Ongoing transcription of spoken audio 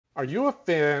Are you a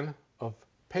fan of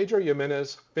Pedro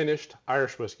Jimenez finished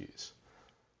Irish whiskeys?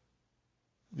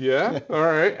 Yeah? All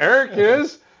right. Eric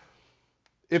is.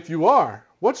 If you are,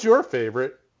 what's your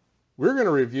favorite? We're going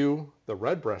to review the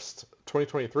Redbreast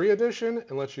 2023 edition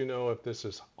and let you know if this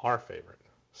is our favorite.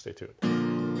 Stay tuned.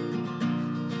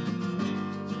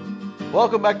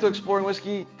 Welcome back to Exploring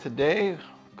Whiskey. Today,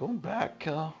 going back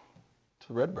to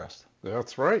Redbreast.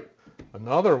 That's right.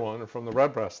 Another one from the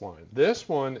Redbreast line. This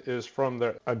one is from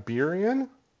the Iberian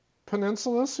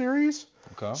Peninsula series.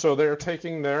 Okay. So they're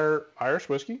taking their Irish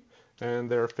whiskey and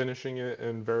they're finishing it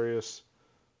in various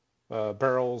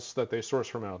barrels that they source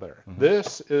from out there. Mm-hmm.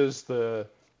 This is the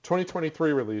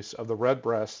 2023 release of the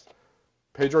Redbreast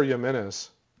Pedro Jimenez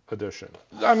edition.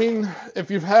 I mean, if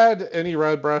you've had any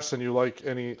Redbreast and you like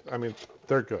any, I mean,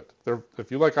 they're good.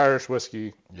 If you like Irish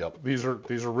whiskey, yep, these are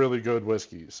really good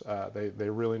whiskeys. They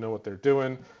really know what they're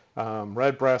doing.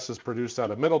 Redbreast is produced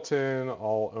out of Middleton,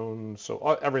 all owned, so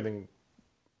everything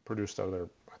produced out of there,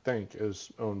 I think,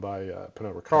 is owned by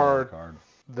Pernod Ricard.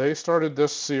 They started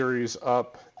this series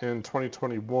up in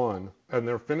 2021, and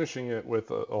they're finishing it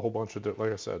with a whole bunch of,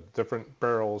 like I said, different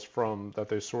barrels that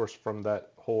they source from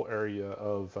that whole area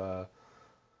of,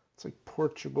 it's like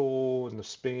Portugal and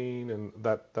Spain and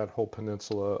that whole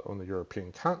peninsula on the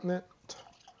European continent.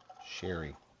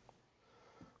 Sherry.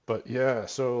 But yeah,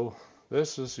 so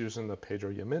this is using the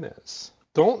Pedro Jimenez.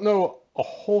 Don't know a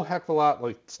whole heck of a lot,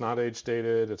 like it's not age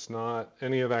dated, it's not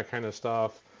any of that kind of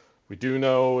stuff. We do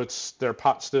know they're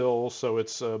pot stills, so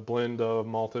it's a blend of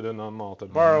malted and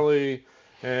unmalted barley,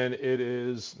 and it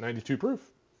is 92 proof.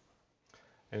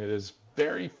 And it is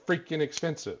very freaking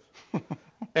expensive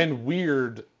and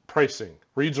weird pricing,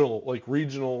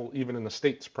 regional, even in the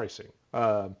States pricing.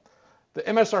 The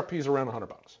MSRP is around $100.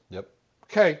 Yep.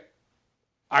 Okay,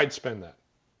 I'd spend that.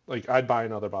 Like, I'd buy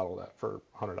another bottle of that for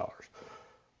 $100.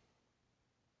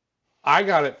 I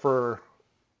got it for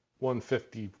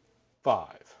 $155.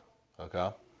 Okay.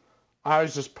 I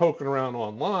was just poking around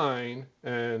online,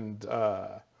 and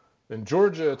in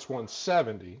Georgia it's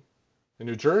 $170. In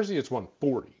New Jersey it's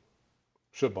 $140.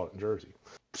 Should have bought it in Jersey.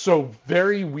 So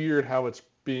very weird how it's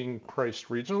being priced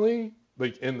regionally,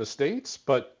 like in the States,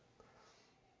 but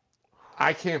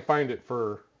I can't find it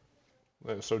for.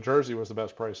 So Jersey was the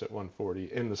best price at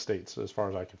 $140 in the States, as far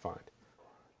as I could find.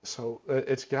 So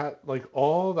it's got like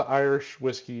all the Irish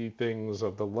whiskey things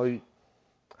of the light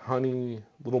honey,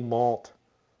 little malt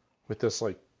with this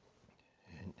like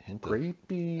hint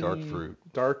grapey,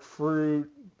 dark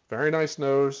fruit, very nice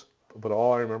nose. But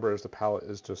all I remember is the palate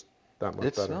is just that much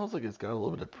better. It smells like it's got a little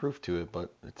bit of proof to it,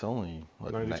 but it's only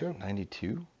what, 92.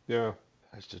 92? Yeah.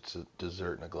 That's just a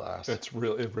dessert in a glass. It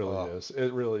really is.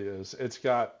 It really is. It's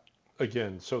got,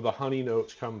 again, so the honey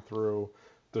notes come through,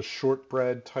 the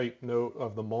shortbread type note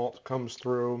of the malt comes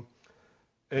through.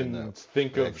 And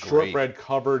think of shortbread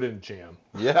covered in jam.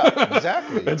 Yeah,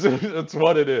 exactly. It's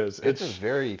what it is. It's just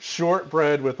very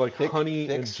shortbread with like honey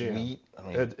thick, and jam. Sweet. I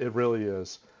mean, it really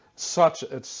is. It's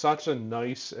such a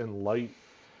nice and light.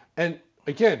 And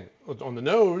again, on the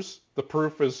nose, the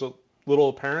proof is a little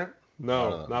apparent.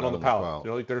 No, not on the palate. You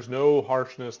know, like there's no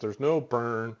harshness, there's no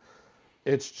burn.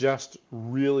 It's just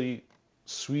really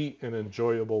sweet and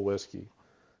enjoyable whiskey.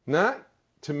 Not,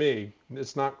 to me,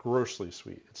 it's not grossly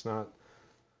sweet. It's not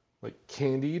like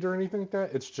candied or anything like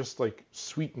that. It's just like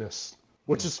sweetness,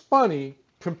 which is funny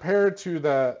compared to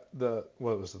the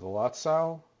what was it, the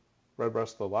Lotsow,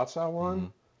 Redbreast, the Lotsow one. Mm-hmm.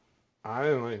 I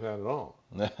didn't like that at all.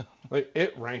 Like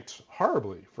it ranked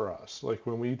horribly for us. Like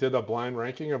when we did a blind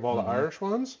ranking of all the Irish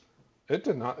ones, it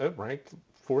did not. It ranked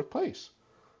 4th place.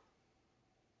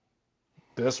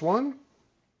 This one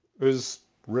is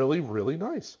really, really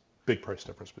nice. Big price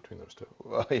difference between those two.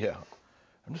 Well, yeah.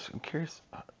 I'm curious.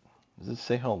 Does it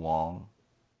say how long?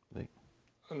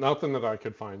 Nothing that I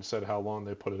could find said how long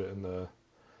they put it in the.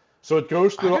 So it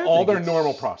goes through all their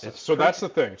normal process. So that's the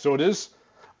thing. So it is.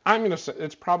 I'm gonna say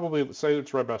it's probably, say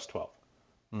it's Redbreast 12,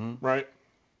 right?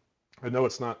 I know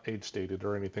it's not age stated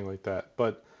or anything like that,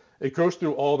 but it goes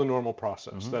through all the normal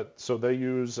process. So they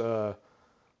use X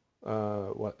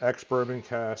bourbon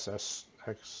casks,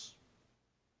 X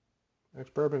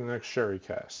bourbon and X sherry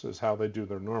casks is how they do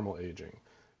their normal aging.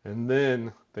 And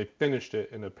then they finished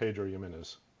it in a Pedro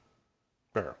Jimenez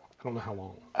barrel. I don't know how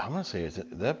long. I'm gonna say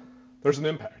there's an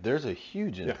impact. There's a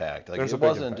huge impact. Yeah, like it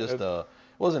wasn't just it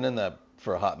wasn't in that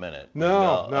for a hot minute.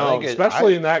 No.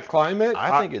 Especially in that climate.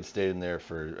 I think it stayed in there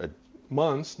for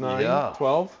months,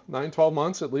 12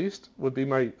 months at least would be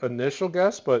my initial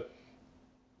guess, but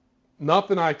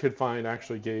nothing I could find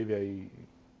actually gave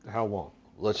how long.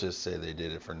 Let's just say they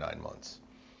did it for 9 months.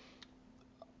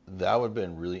 That would have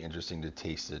been really interesting to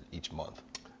taste it each month.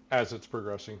 as it's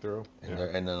progressing through. And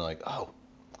then like, oh,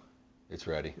 it's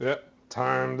ready. Yep,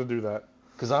 time to do that.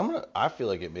 Because I feel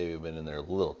like it may have been in there a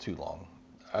little too long.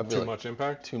 Too much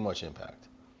impact? Too much impact.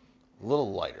 A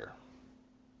little lighter.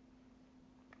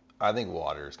 I think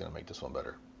water is going to make this one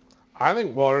better. I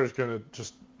think water is going to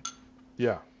just,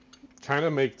 kind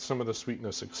of make some of the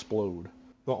sweetness explode.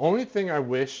 The only thing I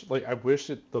wish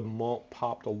the malt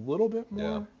popped a little bit more.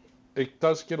 Yeah. It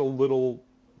does get a little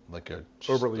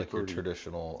overly fruity. Your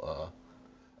traditional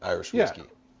Irish whiskey.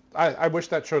 I wish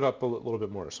that showed up a little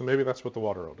bit more. So maybe that's what the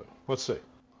water will do. Let's see.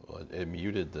 Well, it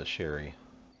muted the sherry.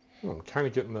 Oh, I'm kind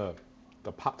of getting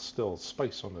the pot still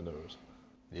spice on the nose.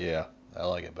 Yeah, I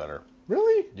like it better.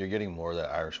 Really? You're getting more of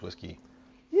that Irish whiskey.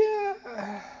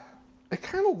 Yeah, it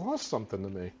kind of lost something to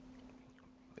me.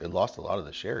 It lost a lot of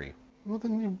the sherry. Well,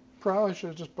 then you probably should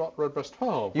have just bought Redbreast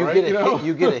 12, you right?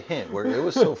 You get a hint where it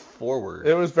was so forward.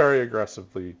 It was very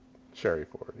aggressively sherry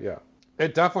forward, yeah.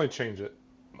 It definitely changed it.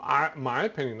 My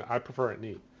opinion, I prefer it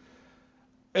neat.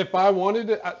 If I wanted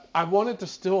it, I wanted to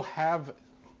still have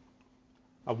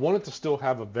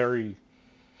a very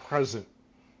present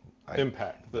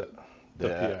impact.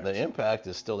 The impact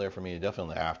is still there for me,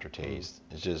 definitely the aftertaste.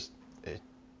 It's just,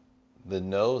 the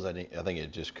nose, I think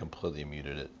it just completely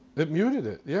muted it. It muted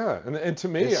it, yeah. And to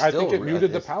me, I think it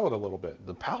muted the palate a little bit.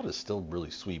 The palate is still really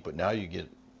sweet, but now you get,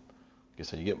 like I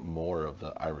said, you get more of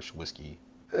the Irish whiskey.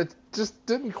 It just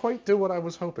didn't quite do what I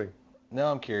was hoping.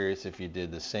 Now I'm curious if you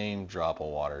did the same drop of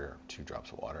water, 2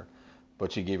 drops of water,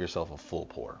 but you gave yourself a full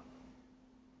pour.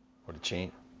 Would it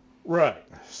change? Right.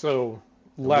 So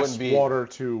less water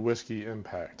to whiskey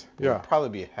impact. It would probably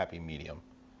be a happy medium.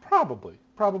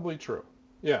 Probably true.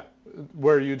 Yeah.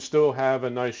 Where you'd still have a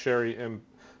nice sherry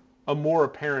a more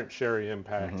apparent sherry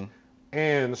impact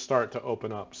and start to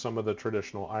open up some of the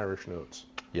traditional Irish notes.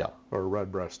 Yeah. Or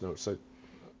Redbreast notes.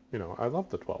 I love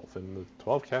the 12, and the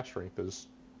 12 cask strength is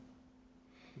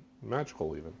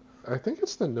magical even. I think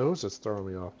it's the nose that's throwing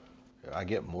me off. I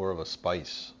get more of a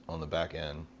spice on the back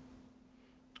end.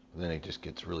 Then it just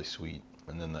gets really sweet.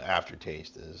 And then the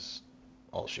aftertaste is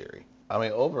all sherry. I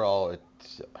mean, overall,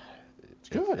 it's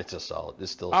good. It's still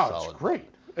a solid. It's great.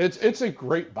 It's a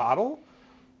great bottle.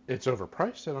 It's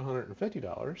overpriced at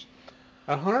 $150.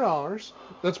 At $100,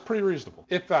 that's pretty reasonable.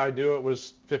 If I knew it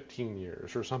was 15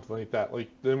 years or something like that,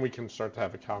 then we can start to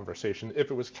have a conversation.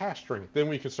 If it was cask strength, then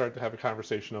we can start to have a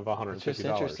conversation of $150. It's just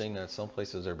interesting that some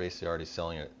places are basically already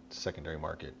selling it secondary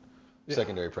market,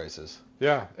 secondary prices.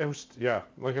 Yeah, it was. Yeah,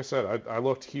 like I said, I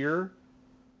looked here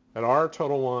at our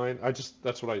Total Wine.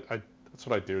 That's what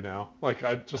I do now.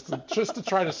 Like just to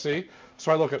try to see.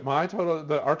 So I look at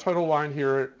our Total Wine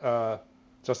here at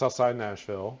just outside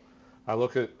Nashville. I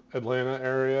look at Atlanta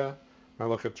area, and I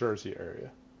look at Jersey area,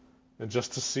 and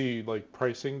just to see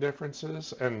pricing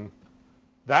differences, and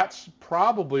that's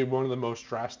probably one of the most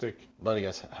drastic. But I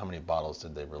guess how many bottles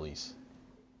did they release?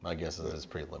 My guess is it's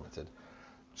pretty limited.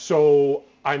 So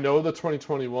I know the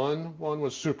 2021 one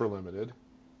was super limited,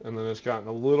 and then it's gotten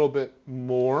a little bit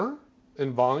more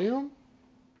in volume,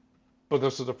 but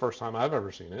this is the first time I've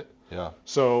ever seen it. Yeah.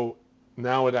 So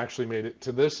now it actually made it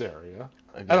to this area.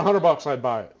 At $100, I'd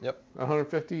buy it. Yep. At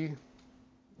 $150,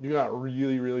 you got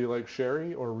really, really like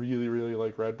sherry or really, really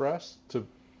like Redbreast to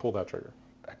pull that trigger.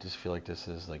 I just feel like this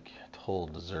is like total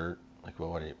dessert. Like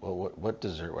what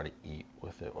dessert would I eat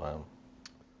with it?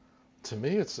 To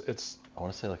me, it's. I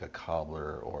want to say like a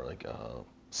cobbler or like a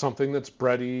something that's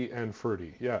bready and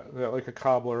fruity. Yeah, like a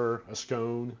cobbler, a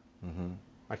scone. Mm-hmm.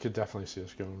 I could definitely see a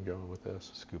scone going with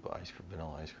this. Scoop of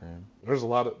vanilla ice cream. There's a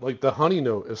lot of the honey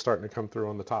note is starting to come through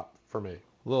on the top for me.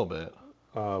 A little bit.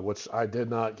 Which I did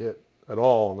not get at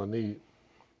all on the neat.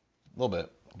 A little bit.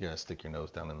 You gotta stick your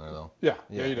nose down in there though. Yeah,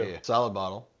 you do. Yeah. Solid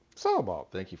bottle.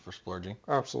 Thank you for splurging.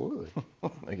 Absolutely.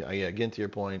 Again, to your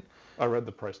point. I read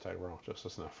the price tag wrong, just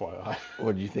as an FYI.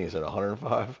 What do you think? Is it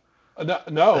 $105?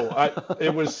 No.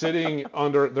 It was sitting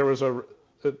under. There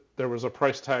was a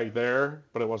price tag there,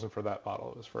 but it wasn't for that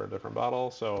bottle. It was for a different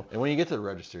bottle. So. And when you get to the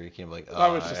register, you came like, I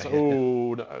was just,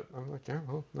 I'm like, yeah,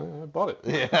 well, I bought it.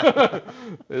 Yeah.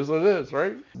 It is what it is,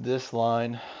 right? This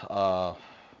line, I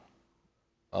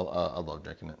love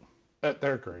drinking it.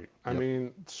 They're great. I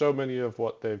mean, so many of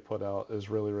what they've put out is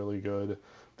really, really good.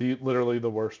 Literally the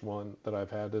worst one that I've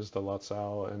had is the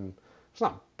Lutzow, and it's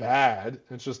not bad.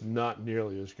 It's just not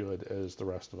nearly as good as the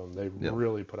rest of them. They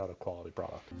really put out a quality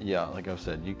product. Yeah, like I've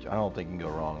said, I don't think you can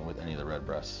go wrong with any of the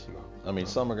Redbreasts. No. I mean,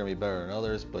 some are going to be better than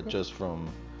others, but just from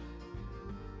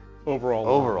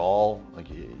overall, like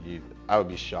I would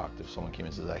be shocked if someone came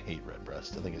and says, "I hate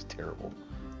Redbreast. I think it's terrible."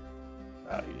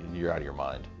 You're out of your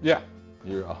mind. Yeah.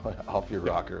 you're off your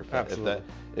rocker. Absolutely.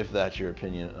 If that's your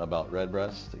opinion about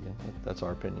Redbreast, again, that's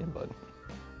our opinion, but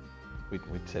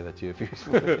we'd say that to you if you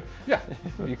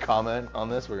if you comment on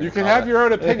this. You can have your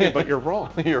own opinion, but you're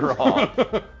wrong. You're wrong.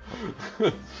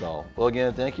 So, well,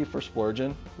 again, thank you for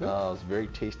splurging. It was a very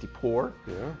tasty pour.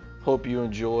 Yeah. Hope you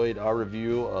enjoyed our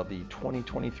review of the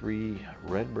 2023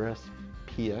 Redbreast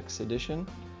PX Edition.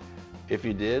 If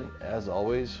you did, as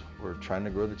always, we're trying to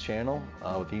grow the channel.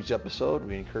 With each episode,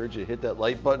 we encourage you to hit that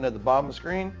like button at the bottom of the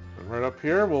screen. And right up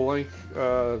here, we'll link.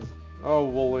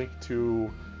 We'll link to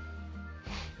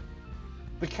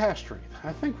the cask strength.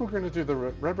 I think we're going to do the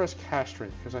Redbreast cask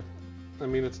strength because I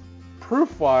mean, it's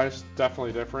proof-wise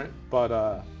definitely different,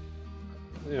 but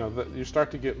you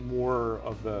start to get more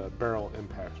of the barrel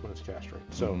impacts when it's cask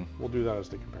strength. So we'll do that as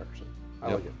the comparison.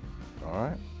 I like it. All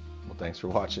right. Well, thanks for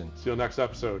watching. See you next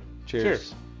episode.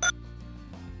 Cheers.